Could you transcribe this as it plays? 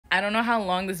I don't know how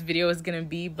long this video is gonna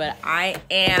be, but I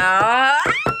am...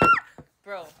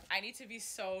 Bro, I need to be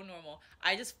so normal.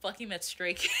 I just fucking met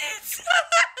Stray Kids.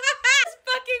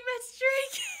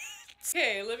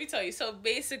 Okay, let me tell you. So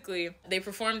basically, they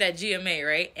performed at GMA,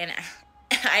 right? And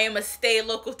I am a stay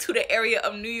local to the area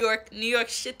of New York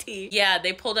City. Yeah,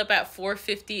 they pulled up at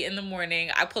 4:50 in the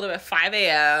morning. I pulled up at 5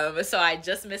 a.m. So I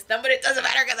just missed them, but it doesn't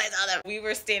matter because I saw them. We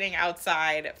were standing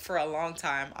outside for a long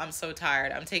time. I'm so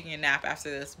tired. I'm taking a nap after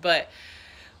this. But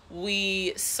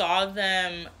we saw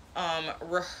them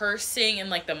rehearsing in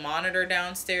like the monitor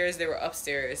downstairs. They were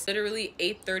upstairs. Literally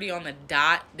 8:30 on the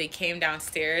dot, they came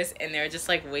downstairs and they're just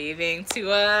like waving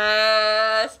to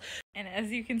us. And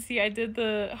as you can see, I did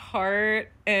the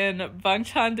heart and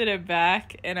Bangchan did it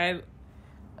back, and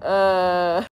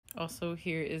also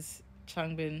here is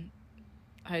Changbin.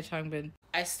 Hi Changbin.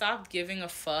 I stopped giving a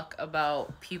fuck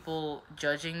about people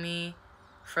judging me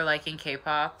for liking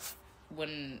K-pop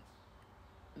when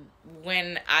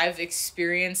I've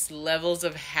experienced levels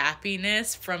of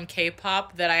happiness from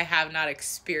K-pop that I have not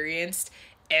experienced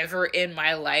ever in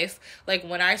my life. Like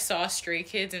when I saw Stray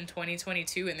Kids in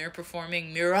 2022 and they're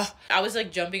performing Mira, I was like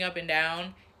jumping up and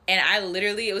down, and I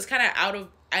literally, it was kind of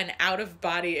out of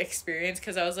body experience,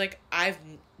 because I was like,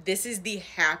 this is the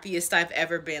happiest I've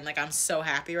ever been. Like, I'm so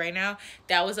happy right now.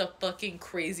 That was a fucking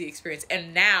crazy experience.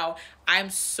 And now I'm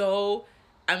so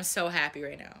happy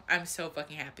right now. I'm so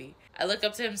fucking happy. I look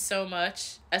up to him so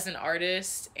much as an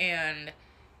artist, and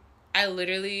I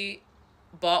literally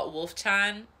bought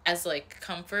Wolfchan as like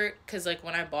comfort, because like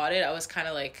when I bought it, I was kind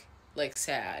of like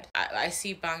sad. I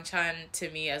see Bangchan to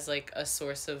me as like a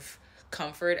source of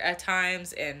comfort at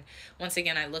times, and once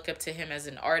again, I look up to him as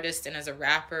an artist and as a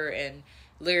rapper and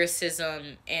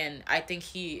lyricism, and I think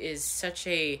he is such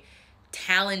a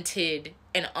talented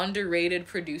and underrated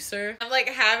producer. I'm like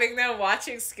having them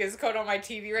watching Skizcode on my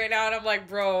TV right now, and I'm like,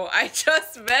 bro, I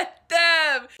just met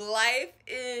them. Life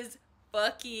is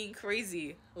fucking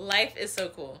crazy. Life is so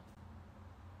cool.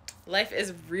 Life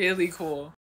is really cool.